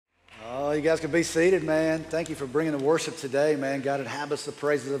Well, you guys can be seated, man. Thank you for bringing the worship today, man. God inhabits the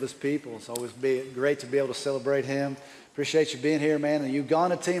praises of his people. It's always great to be able to celebrate him. Appreciate you being here, man. The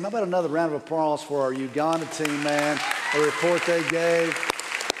Uganda team, how about another round of applause for our Uganda team, man, the report they gave.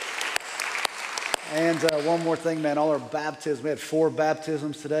 And one more thing, man, all our baptisms. We had 4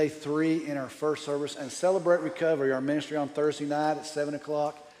 baptisms today, 3 in our first service. And Celebrate Recovery, our ministry on Thursday night at 7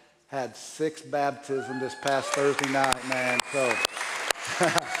 o'clock, had 6 baptisms this past Thursday night, man. So,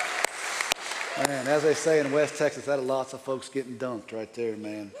 man, as they say in West Texas, that had lots of folks getting dunked right there,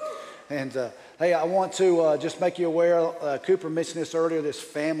 man. And, hey, I want to just make you aware, Cooper mentioned this earlier, this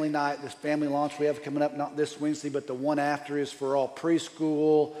family night, this family launch we have coming up, not this Wednesday, but the one after is for all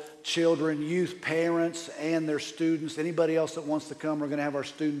preschool, children, youth, parents, and their students. Anybody else that wants to come, we're going to have our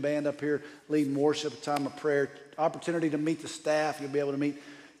student band up here leading worship, a time of prayer. Opportunity to meet the staff. You'll be able to meet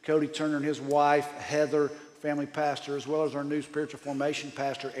Cody Turner and his wife, Heather, family pastor, as well as our new spiritual formation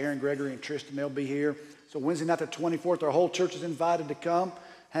pastor, Aaron Gregory and Tristan. They'll be here. So Wednesday night the 24th, our whole church is invited to come,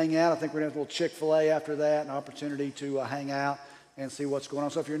 hang out. I think we're going to have a little Chick-fil-A after that, an opportunity to hang out and see what's going on.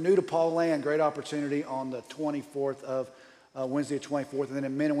 So if you're new to Paulann, great opportunity on the 24th of Wednesday the 24th. And then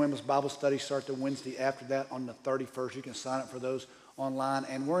in Men and Women's Bible Study start the Wednesday after that on the 31st. You can sign up for those online.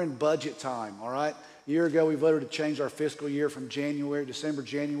 And we're in budget time, all right? A year ago, we voted to change our fiscal year from December,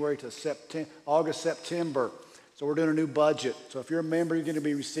 January to August, September. So we're doing a new budget. So if you're a member, you're going to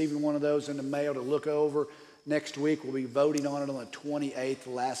be receiving one of those in the mail to look over. Next week, we'll be voting on it on the 28th, the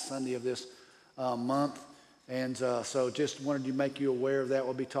last Sunday of this month. And so just wanted to make you aware of that.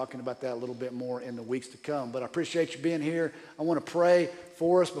 We'll be talking about that a little bit more in the weeks to come. But I appreciate you being here. I want to pray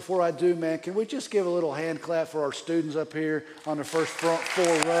for us. Before I do, man, can we just give a little hand clap for our students up here on the first front 4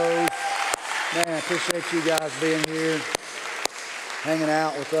 rows? Man, I appreciate you guys being here, hanging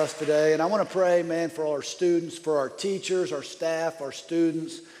out with us today. And I want to pray, man, for our students, for our teachers, our staff, our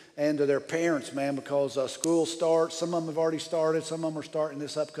students, and to their parents, man, because school starts. Some of them have already started. Some of them are starting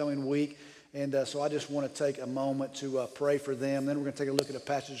this upcoming week. And so I just want to take a moment to pray for them. Then we're going to take a look at a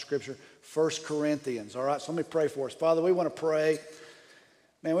passage of Scripture, 1 Corinthians. All right, so let me pray for us. Father, we want to pray.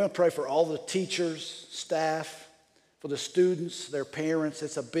 Man, we want to pray for all the teachers, staff, for the students, their parents.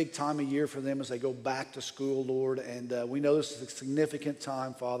 It's a big time of year for them as they go back to school, Lord. And we know this is a significant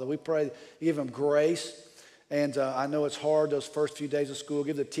time, Father. We pray you give them grace. And I know it's hard those first few days of school.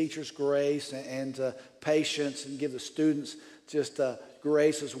 Give the teachers grace and patience, and give the students just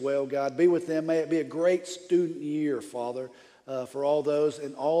grace as well, God. Be with them. May it be a great student year, Father, for all those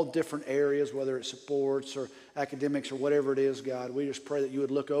in all different areas, whether it's sports or academics or whatever it is, God. We just pray that you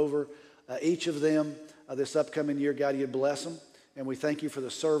would look over each of them this upcoming year. God, you'd bless them. And we thank you for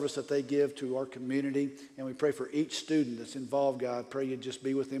the service that they give to our community. And we pray for each student that's involved, God. Pray you'd just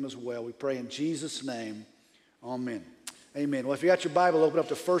be with them as well. We pray in Jesus' name. Amen. Amen. Well, if you got your Bible, open up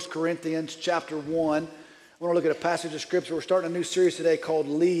to 1 Corinthians chapter 1. I want to look at a passage of Scripture. We're starting a new series today called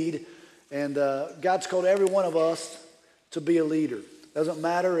Lead. And God's called every one of us to be a leader. Doesn't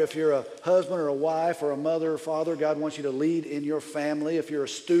matter if you're a husband or a wife or a mother or father. God wants you to lead in your family. If you're a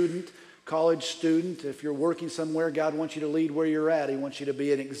student, college student, if you're working somewhere, God wants you to lead where you're at. He wants you to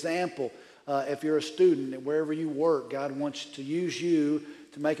be an example. If you're a student, wherever you work, God wants to use you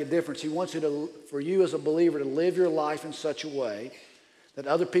to make a difference. He wants for you as a believer to live your life in such a way that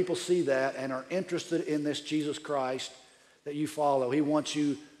other people see that and are interested in this Jesus Christ that you follow. He wants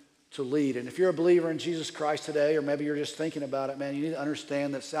you to lead. And if you're a believer in Jesus Christ today, or maybe you're just thinking about it, man, you need to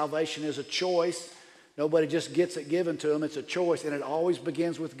understand that salvation is a choice. Nobody just gets it given to them. It's a choice, and it always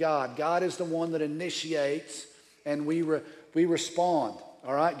begins with God. God is the one that initiates, and we respond.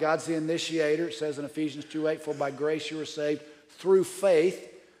 All right? God's the initiator. It says in Ephesians 2:8, for by grace you are saved through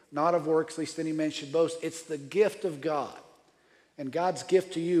faith, not of works, lest any man should boast. It's the gift of God. And God's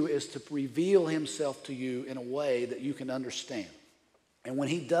gift to you is to reveal himself to you in a way that you can understand. And when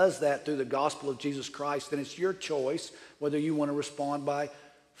he does that through the gospel of Jesus Christ, then it's your choice whether you want to respond by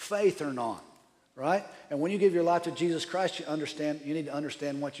faith or not, right? And when you give your life to Jesus Christ, you need to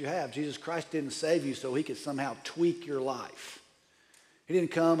understand what you have. Jesus Christ didn't save you so he could somehow tweak your life. He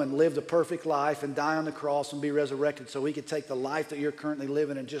didn't come and live the perfect life and die on the cross and be resurrected so he could take the life that you're currently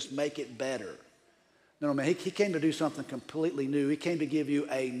living and just make it better. No, man, he came to do something completely new. He came to give you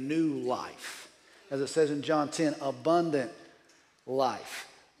a new life. As it says in John 10, abundant life,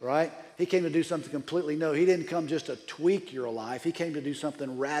 right? He came to do something completely new. He didn't come just to tweak your life. He came to do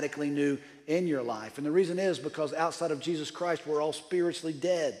something radically new in your life. And the reason is because outside of Jesus Christ, we're all spiritually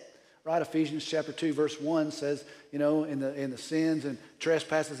dead. Right, Ephesians chapter 2, verse 1 says, you know, in the sins and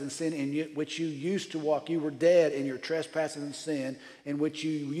trespasses and sin in which you used to walk, you were dead in your trespasses and sin in which you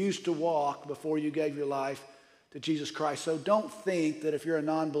used to walk before you gave your life to Jesus Christ. So don't think that if you're a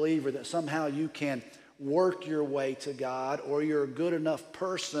non-believer that somehow you can work your way to God or you're a good enough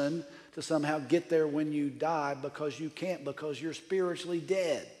person to somehow get there when you die, because you can't, because you're spiritually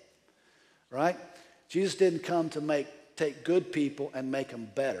dead, right? Jesus didn't come to take good people and make them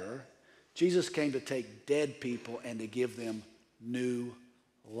better. Jesus came to take dead people and to give them new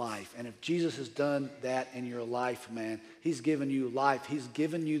life. And if Jesus has done that in your life, man, he's given you life. He's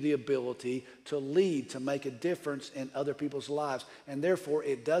given you the ability to lead, to make a difference in other people's lives. And therefore,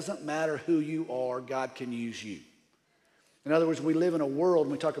 it doesn't matter who you are, God can use you. In other words, we live in a world,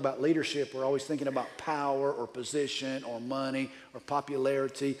 when we talk about leadership, we're always thinking about power or position or money or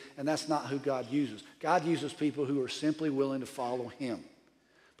popularity, and that's not who God uses. God uses people who are simply willing to follow him,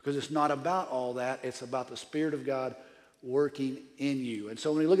 because it's not about all that. It's about the Spirit of God working in you. And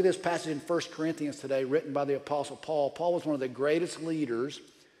so when we look at this passage in 1 Corinthians today, written by the Apostle Paul, Paul was one of the greatest leaders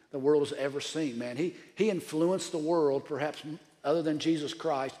the world has ever seen, man. He influenced the world, perhaps other than Jesus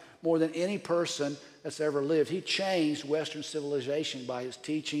Christ, more than any person that's ever lived. He changed Western civilization by his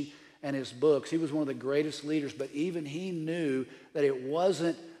teaching and his books. He was one of the greatest leaders, but even he knew that it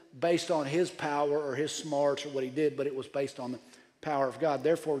wasn't based on his power or his smarts or what he did, but it was based on the power of God.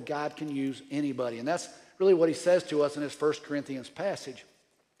 Therefore, God can use anybody. And that's really what he says to us in this 1 Corinthians passage.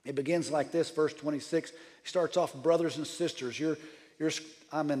 It begins like this, verse 26. He starts off, brothers and sisters.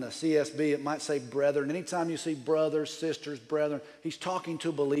 I'm in the CSB. It might say brethren. Anytime you see brothers, sisters, brethren, he's talking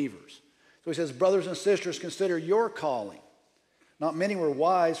to believers. So he says, brothers and sisters, consider your calling. Not many were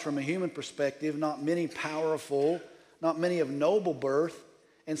wise from a human perspective, not many powerful, not many of noble birth.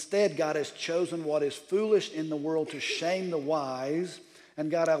 Instead, God has chosen what is foolish in the world to shame the wise,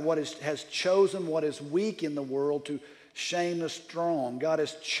 and God has chosen what is weak in the world to shame the strong. God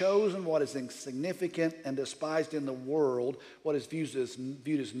has chosen what is insignificant and despised in the world, what is viewed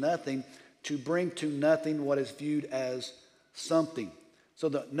as nothing, to bring to nothing what is viewed as something, so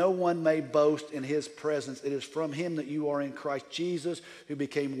that no one may boast in his presence. It is from him that you are in Christ Jesus, who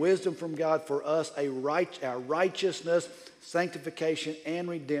became wisdom from God for us, our righteousness, sanctification, and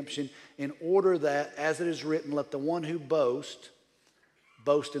redemption, in order that, as it is written, let the one who boast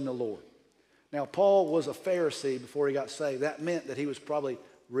in the Lord. Now, Paul was a Pharisee before he got saved. That meant that he was probably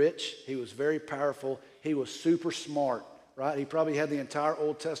rich. He was very powerful. He was super smart, right? He probably had the entire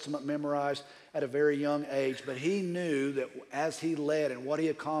Old Testament memorized at a very young age. But he knew that as he led and what he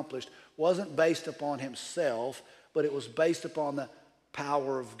accomplished wasn't based upon himself, but it was based upon the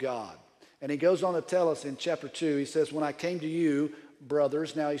power of God. And he goes on to tell us in chapter 2, he says, when I came to you,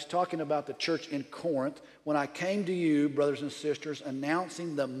 brothers, now he's talking about the church in Corinth, when I came to you, brothers and sisters,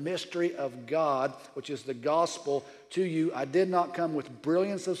 announcing the mystery of God, which is the gospel, to you, I did not come with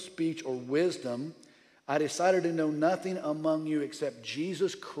brilliance of speech or wisdom. I decided to know nothing among you except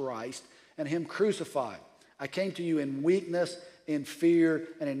Jesus Christ and him crucified. I came to you in weakness, in fear,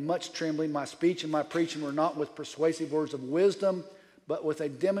 and in much trembling. My speech and my preaching were not with persuasive words of wisdom, but with a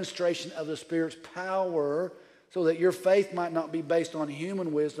demonstration of the Spirit's power, so that your faith might not be based on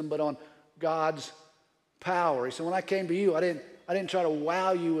human wisdom, but on God's power. He said, when I came to you, I didn't try to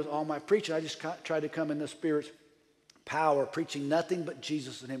wow you with all my preaching. I just tried to come in the Spirit's power, preaching nothing but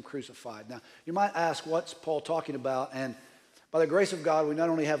Jesus and him crucified. Now, you might ask, what's Paul talking about? And by the grace of God, we not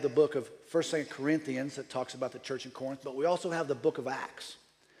only have the book of 1st and 2nd Corinthians that talks about the church in Corinth, but we also have the book of Acts.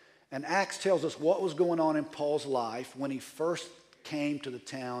 And Acts tells us what was going on in Paul's life when he first came to the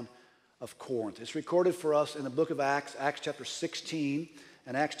town of Corinth. It's recorded for us in the book of Acts, Acts chapter 16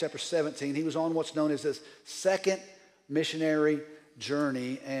 and Acts chapter 17. He was on what's known as his second missionary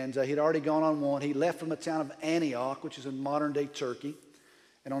journey, and he'd already gone on one. He left from the town of Antioch, which is in modern-day Turkey.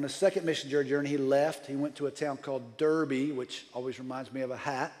 And on his second missionary journey, he left. He went to a town called Derbe, which always reminds me of a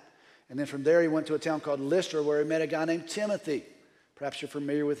hat. And then from there, he went to a town called Lystra, where he met a guy named Timothy. Perhaps you're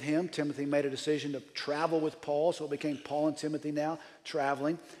familiar with him. Timothy made a decision to travel with Paul, so it became Paul and Timothy now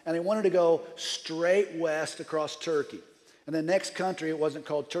traveling. And they wanted to go straight west across Turkey. And the next country, it wasn't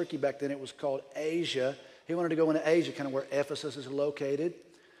called Turkey back then, it was called Asia. He wanted to go into Asia, kind of where Ephesus is located.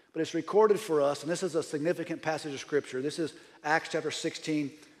 But it's recorded for us, and this is a significant passage of Scripture. This is Acts chapter 16,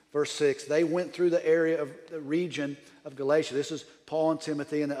 verse 6. They went through the area of the region of Galatia. This is Paul and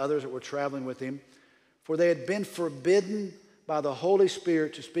Timothy and the others that were traveling with him. For they had been forbidden by the Holy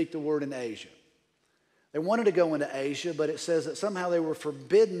Spirit to speak the word in Asia. They wanted to go into Asia, but it says that somehow they were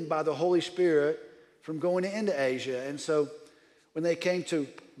forbidden by the Holy Spirit from going into Asia. And so when they came to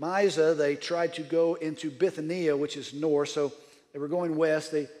Mysia, they tried to go into Bithynia, which is north. So they were going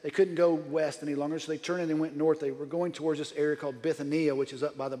west. They couldn't go west any longer, so they turned and they went north. They were going towards this area called Bithynia, which is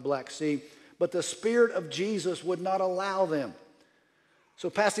up by the Black Sea. But the Spirit of Jesus would not allow them. So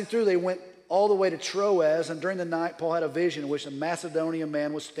passing through, they went all the way to Troas. And during the night, Paul had a vision in which a Macedonian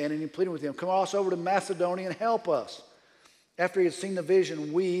man was standing and pleading with him, come also over to Macedonia and help us. After he had seen the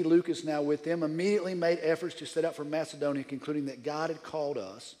vision, we, Luke is now with them, immediately made efforts to set out for Macedonia, concluding that God had called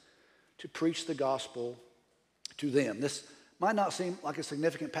us to preach the gospel to them. This might not seem like a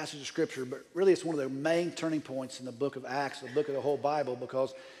significant passage of Scripture, but really it's one of the main turning points in the book of Acts, the book of the whole Bible,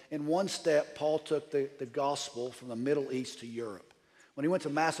 because in one step, Paul took the gospel from the Middle East to Europe. When he went to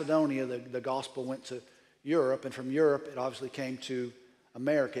Macedonia, the gospel went to Europe, and from Europe, it obviously came to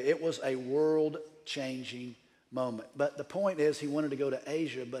America. It was a world-changing moment. But the point is, he wanted to go to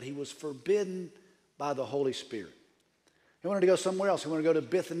Asia, but he was forbidden by the Holy Spirit. He wanted to go somewhere else. He wanted to go to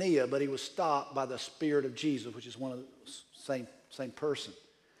Bithynia, but he was stopped by the Spirit of Jesus, which is one of the same person.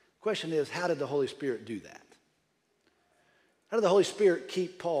 The question is, how did the Holy Spirit do that? How did the Holy Spirit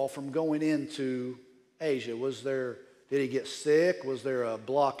keep Paul from going into Asia? Did he get sick? Was there a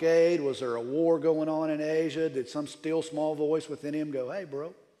blockade? Was there a war going on in Asia? Did some still small voice within him go, hey,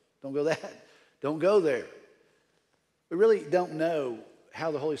 bro, don't go that. Don't go there. We really don't know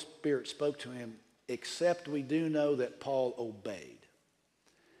how the Holy Spirit spoke to him, except we do know that Paul obeyed.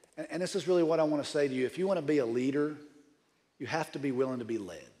 And this is really what I want to say to you. If you want to be a leader, you have to be willing to be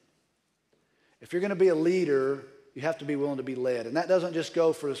led. If you're going to be a leader, you have to be willing to be led. And that doesn't just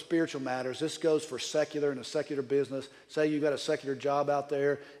go for the spiritual matters. This goes for secular and a secular business. Say you've got a secular job out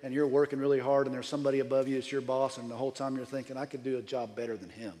there and you're working really hard and there's somebody above you that's your boss, and the whole time you're thinking, I could do a job better than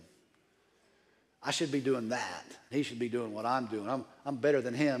him. I should be doing that. He should be doing what I'm doing. I'm better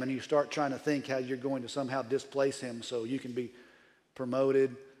than him. And you start trying to think how you're going to somehow displace him so you can be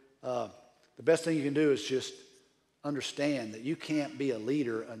promoted. The best thing you can do is just understand that you can't be a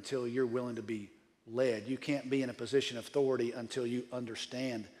leader until you're willing to be led. You can't be in a position of authority until you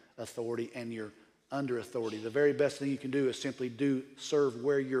understand authority and you're under authority. The very best thing you can do is simply serve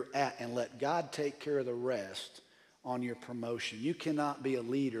where you're at and let God take care of the rest on your promotion. You cannot be a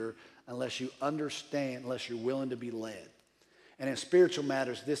leader unless you understand, unless you're willing to be led. And in spiritual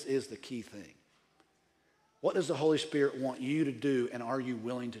matters, this is the key thing. What does the Holy Spirit want you to do, and are you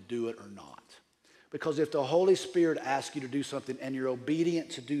willing to do it or not? Because if the Holy Spirit asks you to do something and you're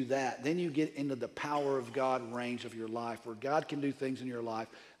obedient to do that, then you get into the power of God range of your life, where God can do things in your life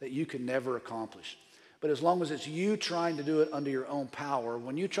that you can never accomplish. But as long as it's you trying to do it under your own power,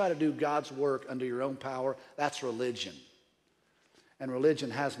 when you try to do God's work under your own power, that's religion. And religion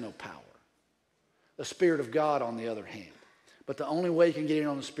has no power. The Spirit of God, on the other hand. But the only way you can get in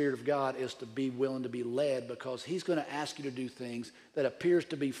on the Spirit of God is to be willing to be led, because He's going to ask you to do things that appears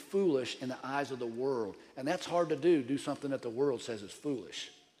to be foolish in the eyes of the world. And that's hard to do something that the world says is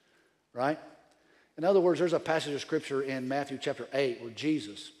foolish. Right? In other words, there's a passage of Scripture in Matthew chapter 8 where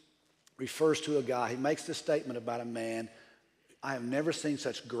Jesus refers to a guy. He makes this statement about a man. I have never seen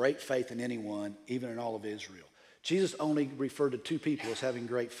such great faith in anyone, even in all of Israel. Jesus only referred to two people as having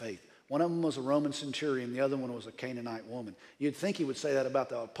great faith. One of them was a Roman centurion. The other one was a Canaanite woman. You'd think he would say that about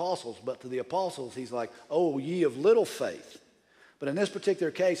the apostles, but to the apostles, he's like, oh, ye of little faith. But in this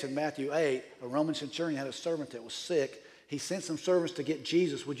particular case, in Matthew 8, a Roman centurion had a servant that was sick. He sent some servants to get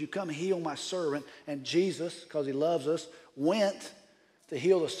Jesus. Would you come heal my servant? And Jesus, because he loves us, went to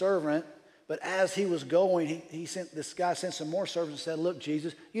heal the servant. But as he was going, this guy sent some more servants and said, look,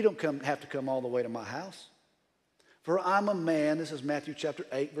 Jesus, you don't have to come all the way to my house. For I'm a man, this is Matthew chapter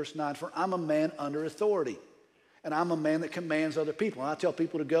 8, verse 9, for I'm a man under authority. And I'm a man that commands other people. And I tell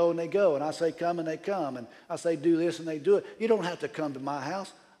people to go and they go. And I say come and they come. And I say do this and they do it. You don't have to come to my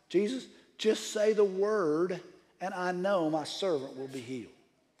house. Jesus, just say the word and I know my servant will be healed.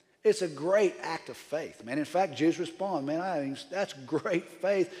 It's a great act of faith, man. In fact, Jesus responded, man, that's great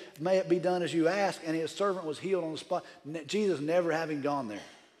faith. May it be done as you ask. And his servant was healed on the spot. Jesus never having gone there.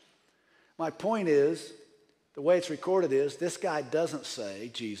 My point is, the way it's recorded is, this guy doesn't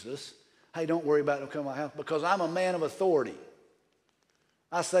say, Jesus, hey, don't worry about it, don't come to my house, because I'm a man of authority.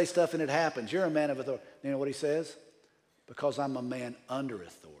 I say stuff and it happens. You're a man of authority. You know what he says? Because I'm a man under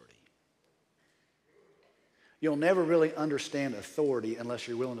authority. You'll never really understand authority unless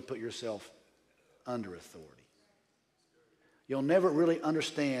you're willing to put yourself under authority. You'll never really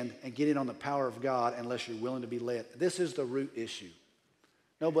understand and get in on the power of God unless you're willing to be led. This is the root issue.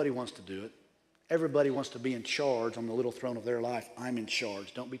 Nobody wants to do it. Everybody wants to be in charge on the little throne of their life. I'm in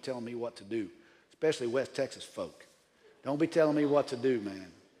charge. Don't be telling me what to do, especially West Texas folk. Don't be telling me what to do,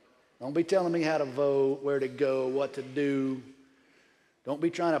 man. Don't be telling me how to vote, where to go, what to do. Don't be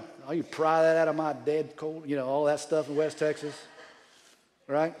trying to, you pry that out of my dead cold, all that stuff in West Texas,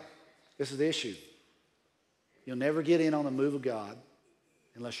 right? This is the issue. You'll never get in on the move of God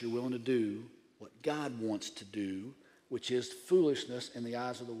unless you're willing to do what God wants to do, which is foolishness in the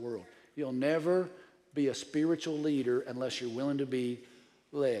eyes of the world. You'll never be a spiritual leader unless you're willing to be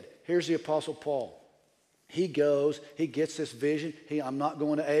led. Here's the Apostle Paul. He goes, he gets this vision. I'm not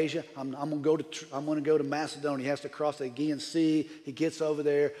going to Asia. I'm going to go to Macedonia. He has to cross the Aegean Sea. He gets over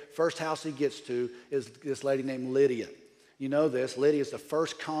there. First house he gets to is this lady named Lydia. You know this. Lydia is the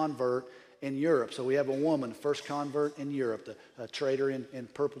first convert in Europe. So we have a woman, first convert in Europe, a trader in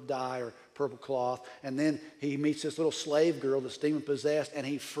purple dye or purple cloth. And then he meets this little slave girl that's demon-possessed, and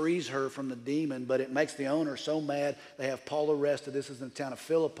he frees her from the demon, but it makes the owner so mad. They have Paul arrested. This is in the town of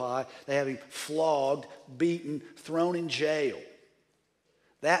Philippi. They have him flogged, beaten, thrown in jail.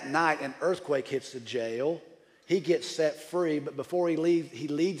 That night, an earthquake hits the jail. He gets set free, but before he leaves, he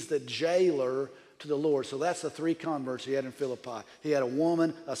leads the jailer to the Lord. So that's the three converts he had in Philippi. He had a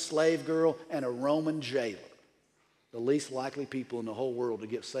woman, a slave girl, and a Roman jailer. The least likely people in the whole world to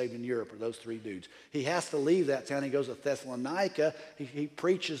get saved in Europe are those three dudes. He has to leave that town. He goes to Thessalonica. He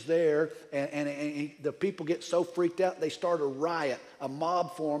preaches there, and the people get so freaked out, they start a riot. A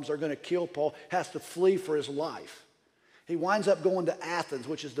mob forms. They're going to kill Paul. Has to flee for his life. He winds up going to Athens,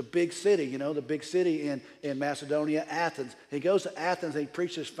 which is the big city, the big city in Macedonia, Athens. He goes to Athens and he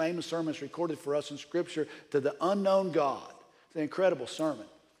preaches this famous sermon. It's recorded for us in Scripture, to the unknown God. It's an incredible sermon.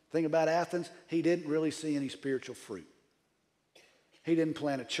 The thing about Athens, he didn't really see any spiritual fruit. He didn't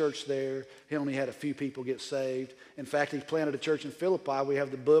plant a church there. He only had a few people get saved. In fact, he planted a church in Philippi. We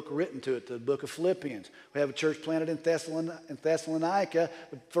have the book written to it, the book of Philippians. We have a church planted in Thessalonica,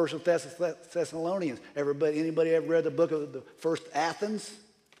 the first of Thessalonians. Anybody ever read the book of the first Athens?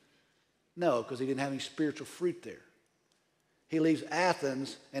 No, because he didn't have any spiritual fruit there. He leaves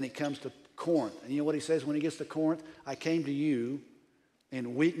Athens and he comes to Corinth. And you know what he says when he gets to Corinth? I came to you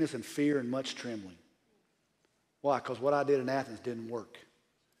in weakness and fear and much trembling. Why? Because what I did in Athens didn't work.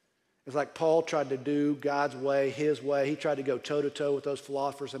 It's like Paul tried to do God's way, his way. He tried to go toe-to-toe with those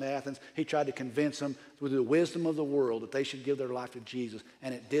philosophers in Athens. He tried to convince them with the wisdom of the world that they should give their life to Jesus,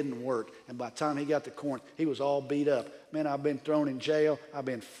 and it didn't work. And by the time he got to Corinth, he was all beat up. Man, I've been thrown in jail. I've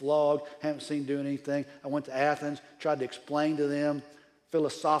been flogged. Haven't seen doing anything. I went to Athens, tried to explain to them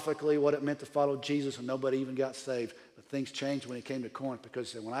philosophically what it meant to follow Jesus, and nobody even got saved. But things changed when he came to Corinth,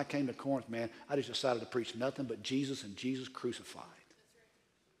 because he said, when I came to Corinth, man, I just decided to preach nothing but Jesus and Jesus crucified.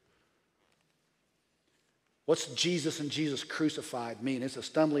 What's Jesus and Jesus crucified mean? It's a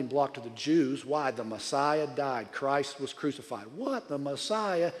stumbling block to the Jews. Why? The Messiah died. Christ was crucified. What? The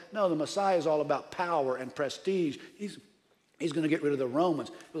Messiah? No, the Messiah is all about power and prestige. He's going to get rid of the Romans.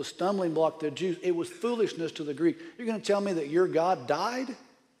 It was a stumbling block to the Jews. It was foolishness to the Greek. You're going to tell me that your God died?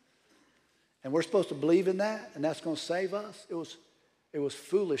 And we're supposed to believe in that? And that's going to save us? It was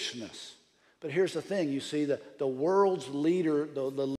foolishness. But here's the thing. You see, the world's leader, the